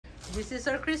This is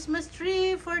our Christmas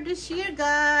tree for this year,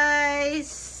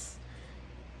 guys.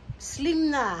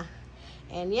 Slim na.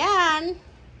 And yan,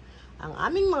 ang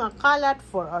aming mga kalat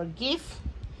for our gift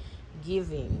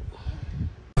giving.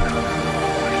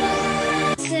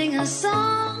 Sing a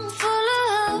song full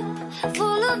of hope,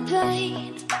 full of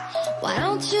pain. Why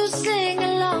don't you sing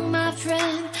along, my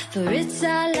friend? For it's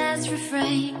our last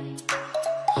refrain.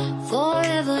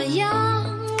 Forever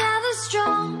young, ever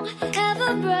strong,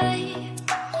 ever brave.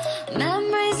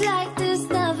 Memories like this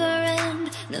never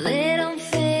end. No, they don't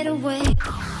fade away.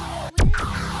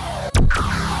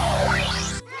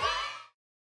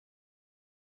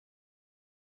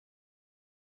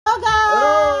 Hello, guys!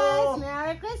 Hello!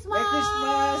 Merry Christmas! Merry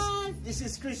Christmas! This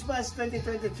is Christmas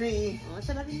 2023.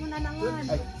 Salamin mo na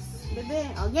naman. Bebe,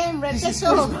 again, Red This is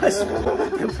Teso. Christmas.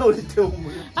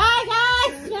 Hi,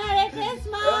 guys! Merry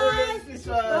Christmas! Merry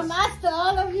Christmas! From us to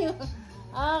all of you.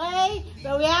 Okay,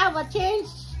 so we have a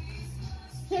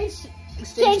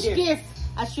exchange gift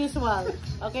as usual.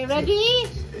 Okay, ready?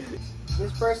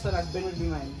 This person has been with me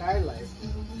my entire life.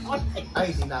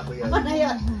 Ay, hindi na ako yan. Ako na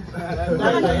yan.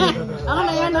 Ako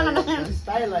na yan.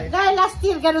 Entire life. Dahil last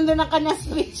year, ganun din ang kanya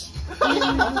speech.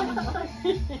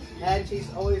 And she's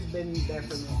always been there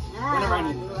for me. Whenever I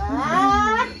need her.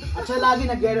 Ah, At siya lagi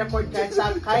nag-report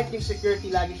kahit yung security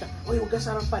lagi siya, uy, huwag ka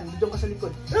sarapan, doon ka sa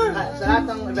likod. Sa lahat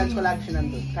ng events ko lagi siya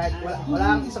nandun. Kahit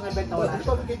walang isang event na wala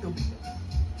siya.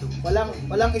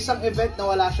 Walang isang event na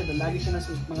wala siya doon. Lagi siya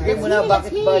nasa mga Bigay mo na, me,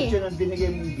 bakit that's ba me. yun ang binigay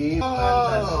mong gift?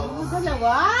 oh,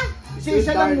 dalawa?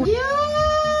 Isa lang mo.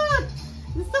 Cute!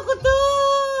 Gusto ko to!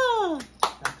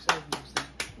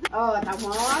 Oh,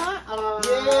 tama? Oh.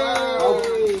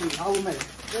 Yay!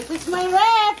 This is my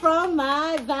ref from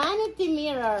my vanity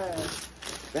mirror.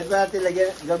 Pwede ba natin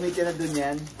gamitin na dun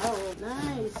yan? Oh,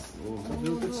 nice.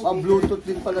 Bluetooth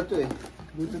din pala to eh.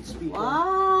 Bluetooth speaker.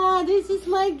 Wow, this is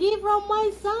my gift from my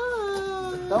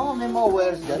son. Ito, may mga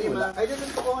wires dyan. Wala. Ay,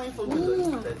 dito ko ngayon phone mo doon.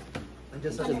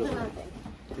 Nandiyan sa loob.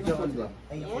 Bigyan ko ba?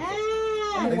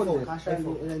 Yeah. iPhone. Kasha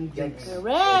and drinks.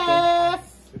 Ref.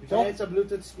 It's a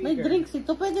Bluetooth speaker. May drinks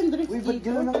ito. Pwede drinks Uy, ba't dito.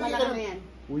 gano'n ang- Malaki na yan.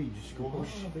 Uy, Diyos ko.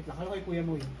 Wait lang, kay kuya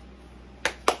mo yun.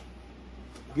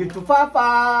 Gift to Papa!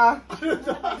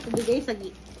 Ibigay sa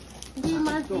hindi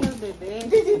man feel, bebe.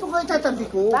 Hindi, dito ko itatabi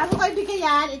ko. Bago ko ibigay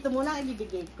yan, ito muna ang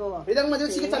ibibigay ko. Wait lang, madali,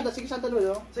 sige Santa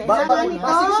muna.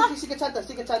 Sige Santa.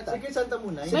 Sige Santa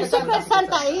muna. My secret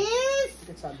Santa is...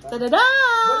 Sige Santa. Tadada!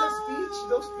 What's speech?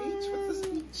 No speech? What's the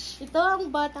speech? Ito ang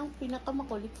batang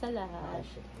pinakamakulit sa lahat.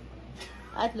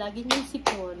 At lagi niyang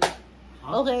sipon.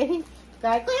 Okay?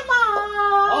 Kaya Kuya Ma!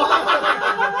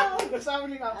 Kasama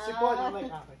niyo nga, si Paul. I'm like,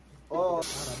 okay. Oh.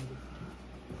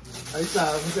 Ay,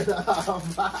 salamat.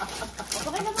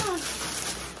 Okay na ba?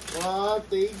 Wow,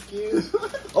 thank you.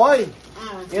 Oy!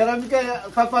 Ah. Iram ka,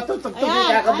 papatutugtog yung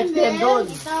Ayan, kakabit yan doon.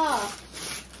 Ito.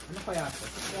 Ano kaya ito?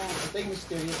 Yan. Ito yung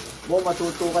mysterious. Bo,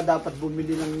 matuto ka dapat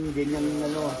bumili ng ganyan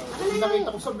ano. Yung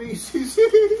nakita ko sa basis.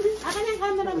 Akin ang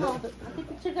camera mo.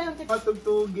 Picture ka yung picture.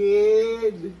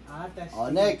 Patugtugin. Test.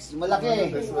 Oh, next, malaki.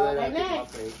 Okay,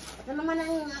 next. Ito naman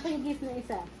ang aking gift na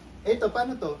isa. Ito,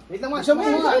 paano to? Wait lang, Gusto mo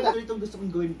nga. Ito itong gusto kong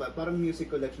gawin pa. Parang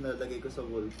music collection na lagay ko sa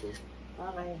wall ko.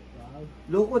 Okay.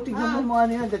 Loko, tignan mo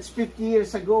ano yan. That's 50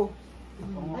 years ago.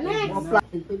 Next. Mga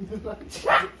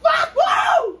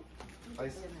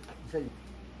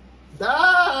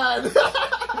Dad!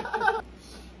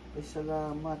 Ay,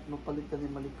 salamat. Mapalitan ni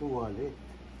Malik ko wallet.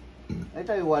 Ay,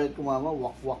 tayo wallet ko mama.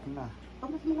 Wak-wak na.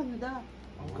 Oh, mas maganda.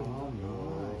 Oh,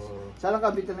 nice. Saan ang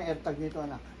kabitan ng AirTag nito,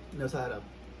 anak? Nasa harap.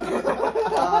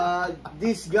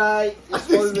 This guy is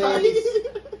always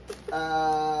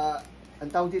ang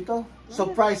tawag dito?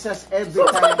 Surprise us every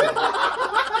time.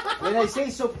 When I say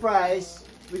surprise,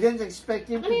 we didn't expect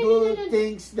him to do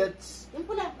things that Yung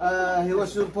pula. he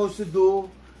was supposed to do.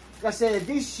 Kasi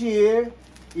this year,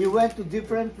 he went to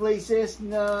different places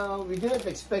na we didn't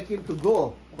expect him to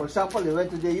go. For example, he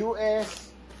went to the US.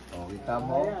 Oh, kita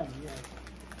mo.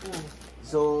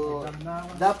 So,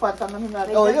 dapat ang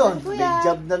natin. Oh, yun. Big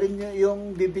job na rin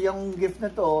yung bibigyan gift na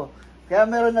to. Kaya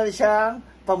meron na rin siyang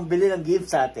pambili ng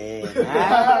gift sa atin.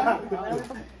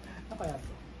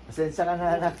 Pasensya ka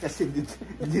na anak kasi dito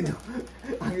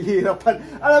ang hirapan.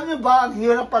 Alam niyo ba, ang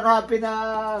hirap hanapin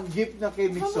ng gift na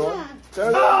kay Mixon?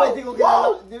 Pero hindi ko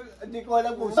kilala, hindi ko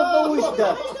alam kung saan to. Who is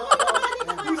that?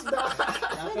 Who's that?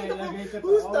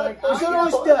 Who's that?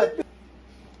 Who's that?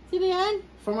 Sino yan?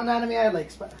 From Anatomy I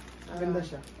Likes. Ganda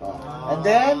siya. And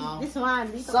then, This one.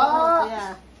 Dito Sa- ko.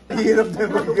 Yeah. hirap na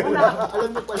magala.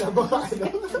 Alam mo pala ba?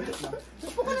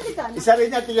 Upo ka na dito, anak. Isa rin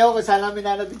niya, tingnan ko kung saan namin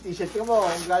nanap yung t-shirt. Tingnan mo,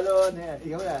 kung gano'n.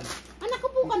 Tingnan mo yan. Anak,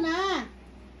 upo ka na.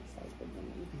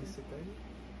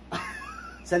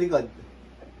 Sa likod.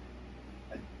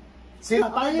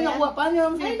 Sino? Paano nyo nakuha? Paano nyo?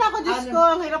 Ay, naku, Diyos ko.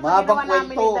 Ang hirap na ginawa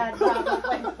namin ni Dad. Mahabang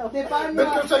kwento. Hindi, paano?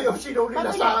 Meron sa'yo, sinuli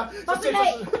na sa...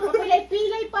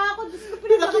 Papilay pa ako. Diyos ko, Pinakita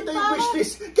pinakita yung ako.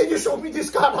 wishlist. Can you show me this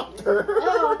character?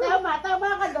 Oo, tama ka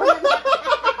doon.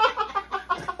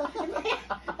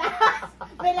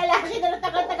 May lalaki na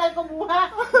natagal-tagal kumuha.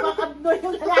 Makabdo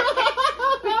yung lalaki.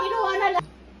 May kinuha na lang.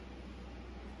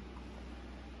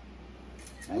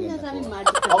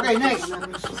 Okay, next.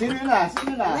 Sino na?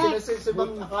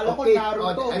 Akala ko Okay,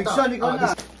 Naruto. Nixon, ikaw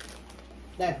na.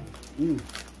 Dad.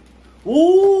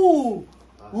 Ooh!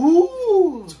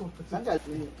 Ooh! Sandal.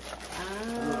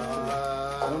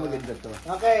 Ano maganda to?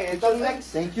 Okay, ito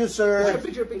next. Thank you, sir.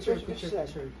 Picture.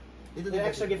 Ito yung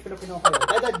extra gift na kinuha ko.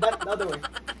 Dad, the other way.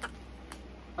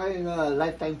 I'm a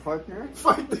lifetime partner.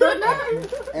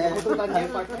 And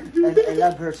And I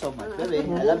love her so much. Baby,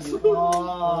 I love you.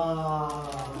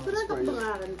 Sigurado ko bang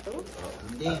akin to?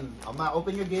 Hindi.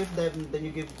 Open your gift, then you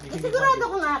give Sigurado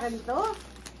ko akin to?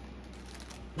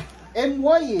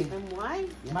 MY eh. MY?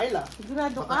 Myla.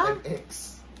 Sigurado ka?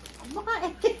 X. Baka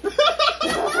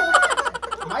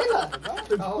Myla, diba?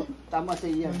 Oo, tama sa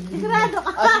iyan. Sigurado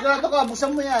ka? Sigurado ka.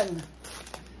 Buksan mo yan.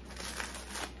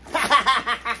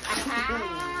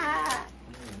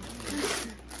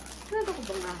 Sigurado ko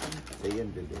bang akin to? Sa iyan,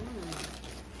 bebe.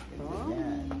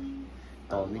 Yan.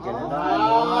 Tommy ka na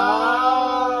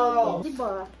Wow!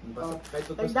 Diba?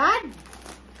 Kahit Kay Dad?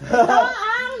 Ito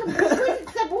ang nagbubulit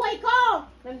sa buhay ko.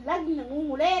 Nang lagi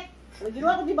nangungulit. Ang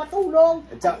ginawa ko di ba tulog?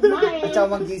 At saka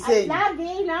magising. At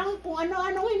lagi nang kung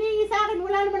ano-anong hinihingi sa akin.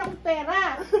 Wala naman akong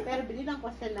pera. Pero binilang ko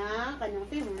siya na kanyang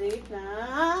favorite na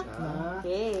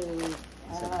cake.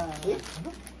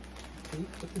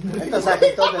 Ito,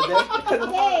 sabi ito, bebe.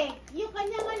 Cake. Yung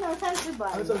kanyang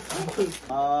salsibay.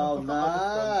 Oh,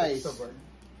 nice.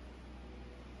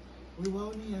 Uy,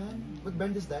 wow niyan. What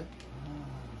brand is that?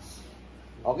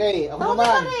 Okay, ako Tawag naman.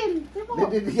 ka rin. Diba?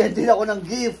 Bibigyan din ako ng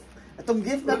gift. Itong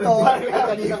gift na to,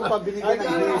 kanina ko pa binigyan ng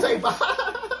gift. Sa iba.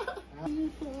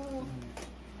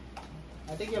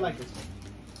 I think you like this one.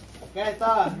 Okay,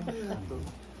 ito.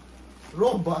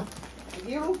 Robot?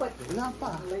 Hindi robot. Wala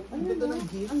pa. Ang ganda ng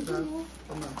gift.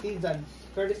 Tizan.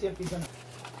 Courtesy of Tizan.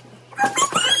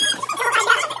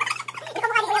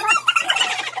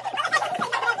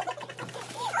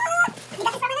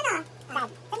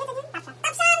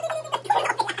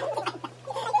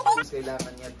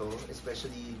 Kailangan niya to,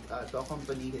 especially to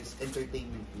accompany his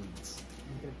entertainment needs.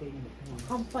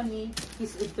 Company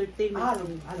is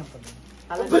entertainment. Alam ko na.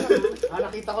 Talaga naman.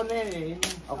 Nakita ko na yan eh.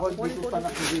 Ako hindi ko pa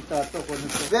nakikita to.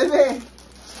 Bebe!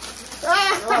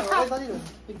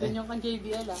 Tignan nyo kang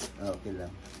JBL Okay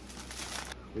lang.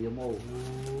 Kuya mo.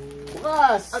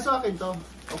 Bukas! Sa akin to,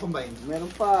 o combine.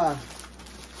 Meron pa.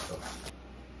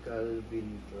 Calvin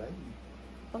Klein.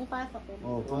 Pangpasok eh.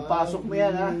 Oh, kung pasok mo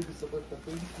yan, ha? Gusto ko to,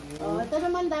 thank you. Oh, ito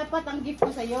naman dapat ang gift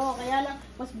ko sa'yo. Kaya lang,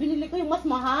 mas binili ko yung mas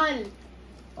mahal.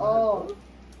 Oh.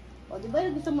 Oh, di ba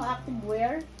yung gusto mo active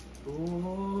wear?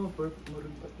 Oh, perfect mo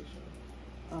rin pati siya.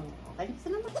 Oh, okay. Gusto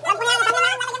naman.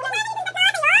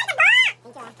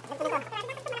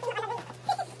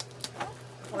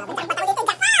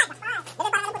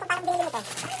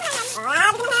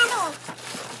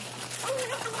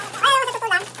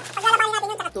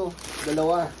 Ito,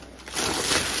 dalawa.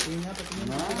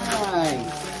 Nice.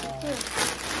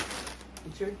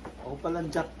 Picture? Ako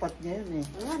palang jackpot ngayon eh.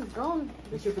 Ayan, drone.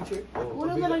 Picture?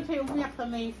 Kulang na lang siya umiyak sa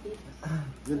Macy's.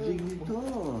 Galing nito.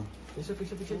 Picture.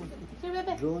 Picture,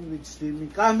 bebe. Drone with streaming.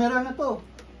 Camera na to.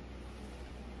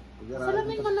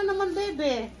 Salamin mo na naman,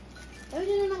 bebe. Ayaw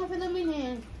nyo na nakasalamin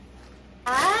eh.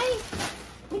 Ay!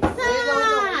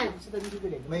 Miksan!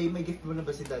 May gift mo na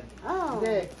ba si Dad? Oh.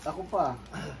 Hindi, ako pa.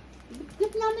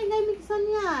 Gift namin kay Miksan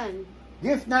yan.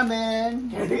 Gift namin!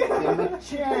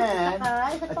 Chan!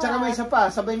 Ay, At saka may isa pa,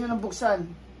 sabay nyo nang buksan.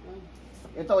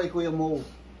 Ito kay Kuya Mo.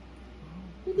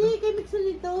 Hindi, kay Miksan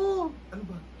ito. Ano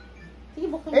ba? Sige,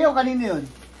 buksan Eh, yung kanino yun?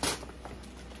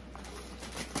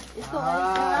 Ito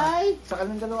ay Sa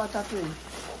kanilang dalawa ata ito eh.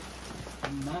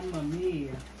 Mamma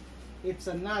mia.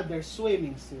 It's another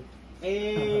swimming suit.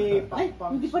 Eh, Ay,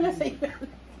 hindi pala sa'yo.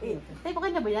 Sa'yo pa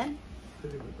na ba yan?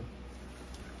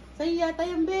 Sa'yo yata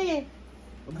yung be.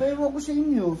 Abay mo ko sa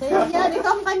inyo. Sa'yo yan,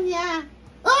 ikaw ang kanya.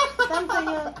 Saan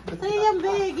sa'yo? Sa'yo yan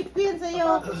be, gift ko yan sa'yo.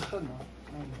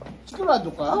 Sigurado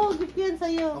ka? Oo, gift ko yan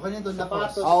sa'yo. Okay na ito,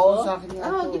 Sapatos. Oo, sa akin nga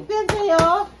Oo, ito. gift ko yan sa'yo.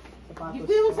 Gift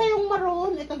ko yung sa'yong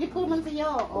maroon. Ito, gift ko naman sa'yo.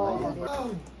 Oo.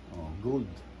 Oh, gold.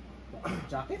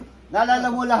 Jacket? Naalala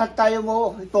mo lahat tayo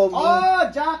mo, Tommy. Oh,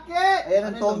 jacket!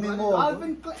 Ayan ang Tommy mo.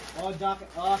 Calvin Klein. Oh, jacket.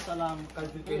 Oh, salamat.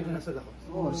 Calvin Klein na nasa lako.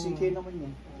 Oh, CK naman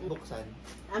yan. Buksan.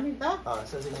 Amin to?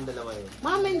 Sa inyong dalawa yun.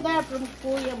 Mom and Dad from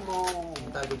kuya mo.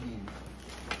 Ang tawag yun.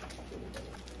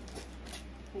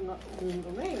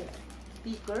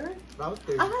 Speaker?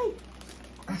 Router. Ay!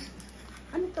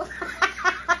 Ano to?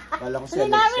 Kala ko Hindi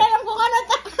namin alam kung ano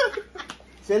to.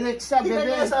 Selexa, Tingnan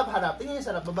bebe. niyo sa harap. Tingnan niyo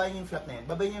sa harap. Babayin niyo yung flap na yan.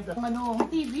 Babayin niyo yung flap. Ano?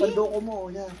 TV? Pandoko mo.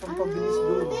 Yan, pampabilis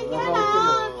doon. Thank you Router.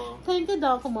 na. Thank you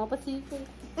daw, kumapasipin.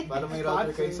 Para may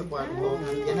router kayo sa kwarto.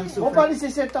 Yan ang O, super. paano si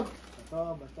setup?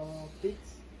 Bato, fix.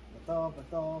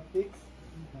 Bato, fix.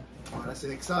 Para si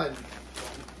Nexon.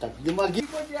 Yung mga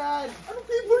keyboard yan. Anong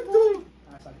keyboard to?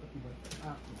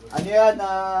 Ano yan?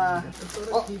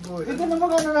 Oh, keyboard. Ito naman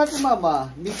ano natin,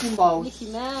 Mama. Mickey Mouse. Mickey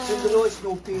Mouse. Si Dolo,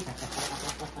 Snoopy.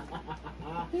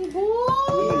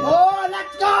 Keyboard! Oh,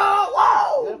 let's go!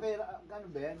 Wow! Gano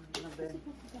ba yan?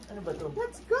 Ano ba to?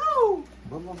 Let's go!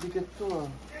 Ba, mabigat to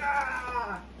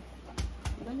ah.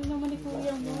 Ano naman ni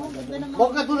kuya mo? Ganda naman.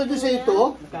 Huwag katulad doon sa ito.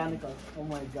 Mechanical. Oh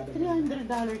my God.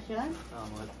 $300 yan? Mga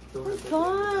Oh my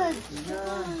God!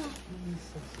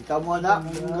 Kita mo anak,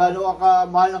 kung gano'n ka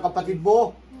mahal ng kapatid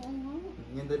mo.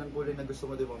 Yan din ang kulay na gusto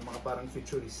mo, di ba? Mga parang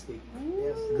futuristic.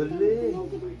 Yes, galing.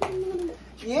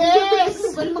 Yes!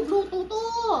 Bali magluto to!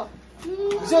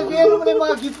 Kasi meron mo na yung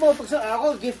mga gift mo. Pag ako,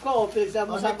 gift ko,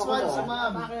 pinagsama-sama Next ko. one sa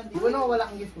ma'am. Di ba no, wala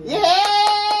kang gift ko. Yeah!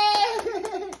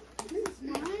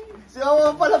 So,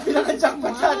 pala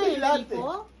pinaka-jackpot sa atin lahat eh.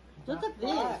 Look at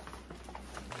this.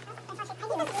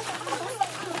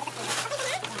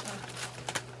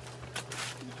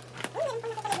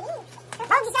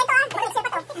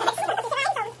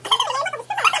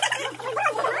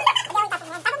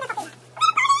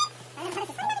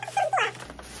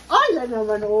 Ay, yan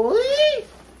naman, uy!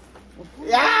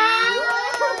 Yeah!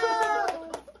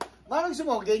 Manong gusto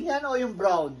mo, ganyan o yung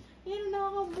brown? Yan,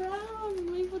 nakaka-brown.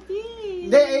 May puti.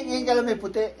 Hindi, ngayon ka lang may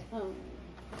puti. Oh.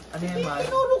 Ano yan, ma'am?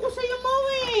 Tinuro ko sa'yo, Mau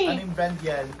eh. Ano yung brand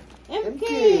yan? MK.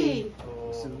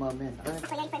 Gusto mo, men.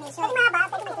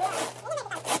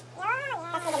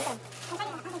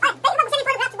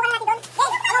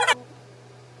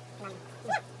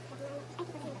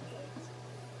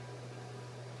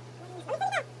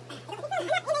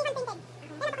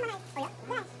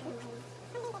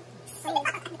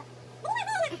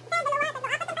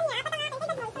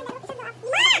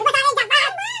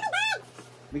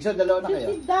 Bigso, dalawa na kayo.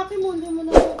 Daki mo, hindi mo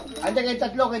na. Andiyan kayong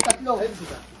tatlo, kayong tatlo.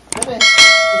 Sabi,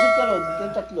 isip ka ron,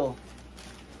 kayong tatlo.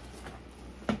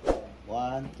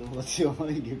 1, 2, 3,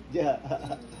 may gift niya.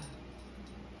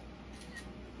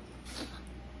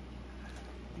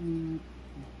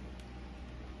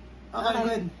 Okay,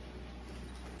 good.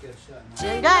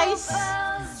 Hey guys,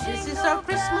 this is our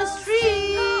Christmas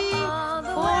tree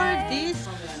for this.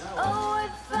 Oh,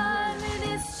 what fun it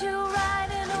is to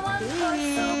ride in a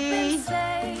one-horse open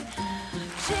sleigh.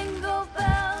 Jingle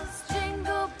bells,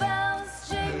 jingle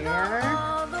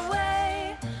all the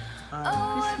way.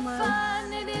 Oh, what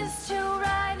fun it is to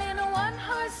ride in a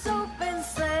one-horse open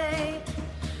sleigh.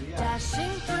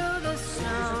 Dashing through the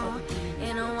snow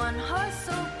in a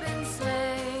one-horse open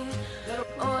sleigh.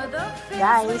 O'er the fields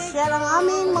Guys, yan ang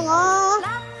aming mga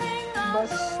laughing all the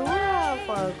basura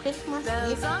for Christmas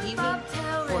bells gift on giving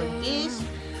bobtail for ring, this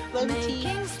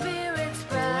making spirits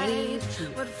bright.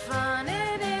 2022. What fun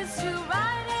it is to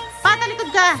ride and Patalikod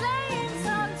ka! sing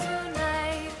songs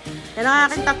tonight. Yan ang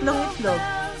aking tatlong itlog.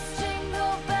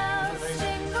 Jingle bells,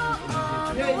 jingle all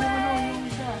the way.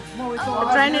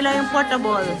 Try nila yung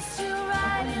portable.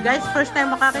 Guys, first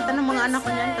time makakita ng mga anak ko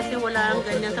niyan kasi wala ang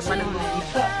ganyan sa panahon.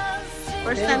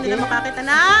 First time nila makakita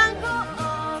ng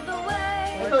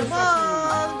portable.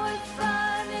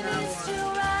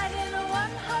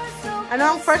 Ano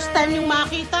ang first time yung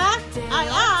makita? Ay,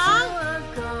 ang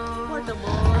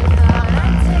portable.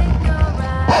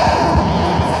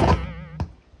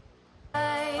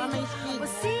 May speed.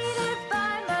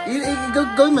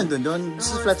 Gawin man doon.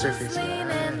 This is flat surface.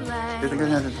 Tatagal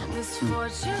natin ito.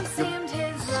 Misfortune seemed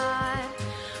his life.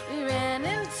 We ran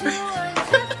into a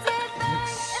drifted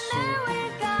bank, and there we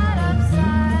got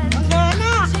upside.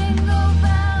 Gana! Jingle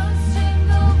bells,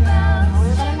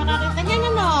 Huwag ka lang makakita niyan,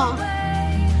 ano?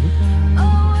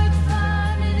 oh, what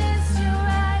fun it is to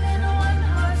ride in a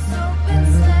one-horse open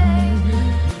sleigh.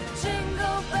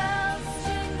 Jingle bells,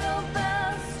 jingle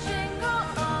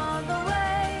all the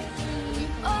way.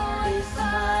 Oh, what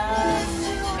fun it is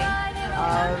to ride in a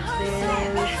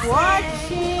Is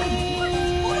watching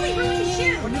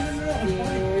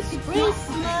this Christmas.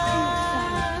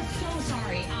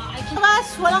 Mas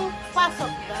walang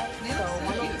pasok, guys. So,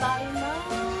 walang tayo na.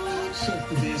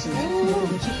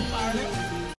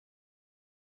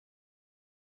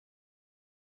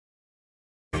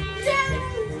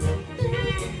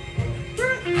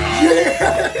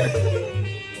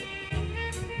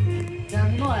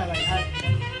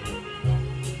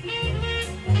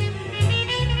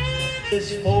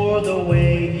 Is for the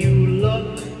way you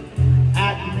look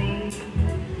at me.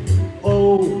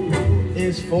 O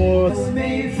is for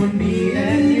made for me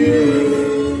and you.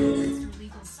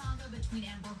 Legal saga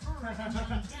between Amber Heard and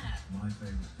Johnny Depp. My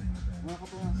favorite thing about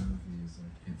the movie is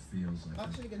like it feels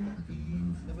like a movie.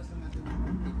 The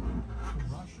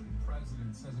Russian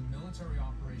president says a military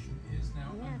operation is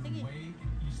now underway in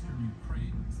eastern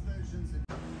Ukraine.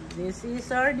 This is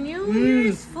our New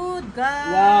Year's food,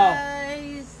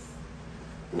 guys.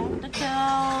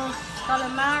 Tacos,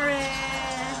 calamari,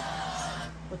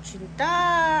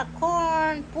 kutsinta,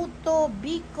 corn, puto,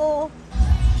 biko.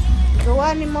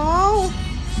 Gawa ni mo.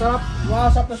 Sarap.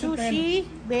 Wow, sarap na Sushi,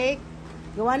 bake.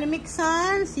 Gawa ni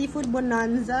Mixan, seafood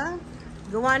bonanza.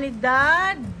 Gawa ni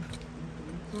Dad,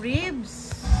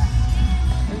 ribs.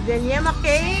 And then yema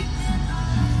cake,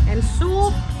 and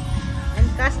soup, and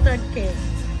custard cake.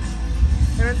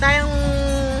 Meron tayong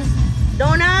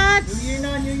donuts,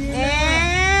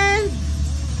 and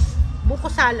buko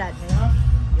salad. 9,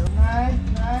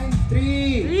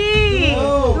 3, 2,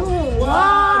 3,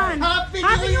 1. Happy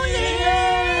Happy New New Year!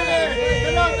 Year!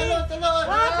 Talon!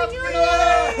 Happy New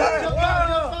Year!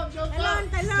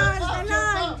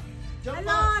 Jump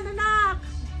Talon, anak!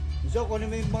 So, kunin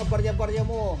mo yung mga barya-barya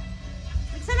mo.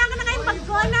 Bigsan lang ka na kayong bag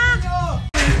ko, anak!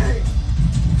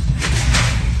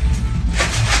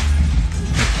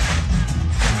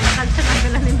 Kalsa ka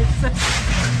gala ni Bigsan.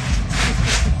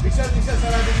 Bigsan,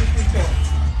 sarado yung pinto.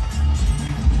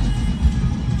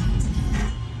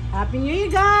 Happy New Year,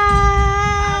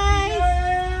 guys!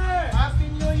 Happy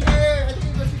New Year!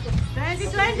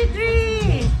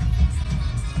 2023!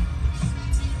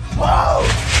 Wow!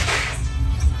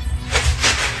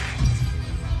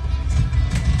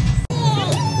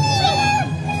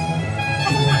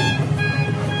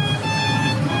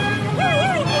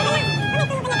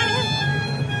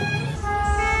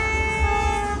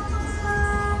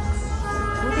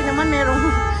 Buti naman merong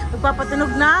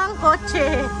magpapatunog ng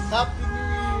kotse. Happy New Year!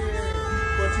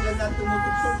 Kung sila na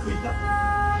tumutuksol, kuya.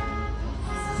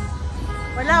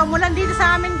 Wala, umulan dito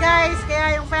sa amin, guys.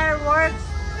 Kaya yung fireworks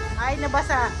ay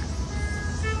nabasa.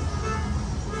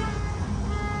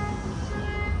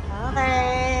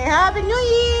 Okay. Happy New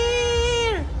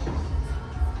Year!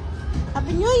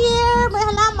 Happy New Year! May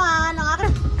halaman. Ang akin.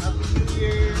 Happy New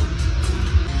Year!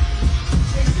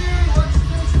 Hey Siri, what's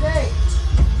this day?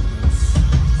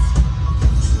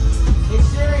 Hey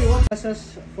Siri, what's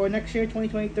us for next year,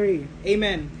 2023?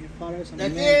 Amen. Your father is That's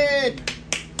amen. it!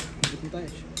 Dito tayo.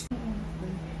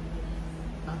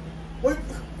 Uy!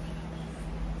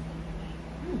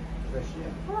 Fresh yan.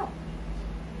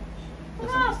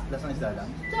 Lasang isda lang?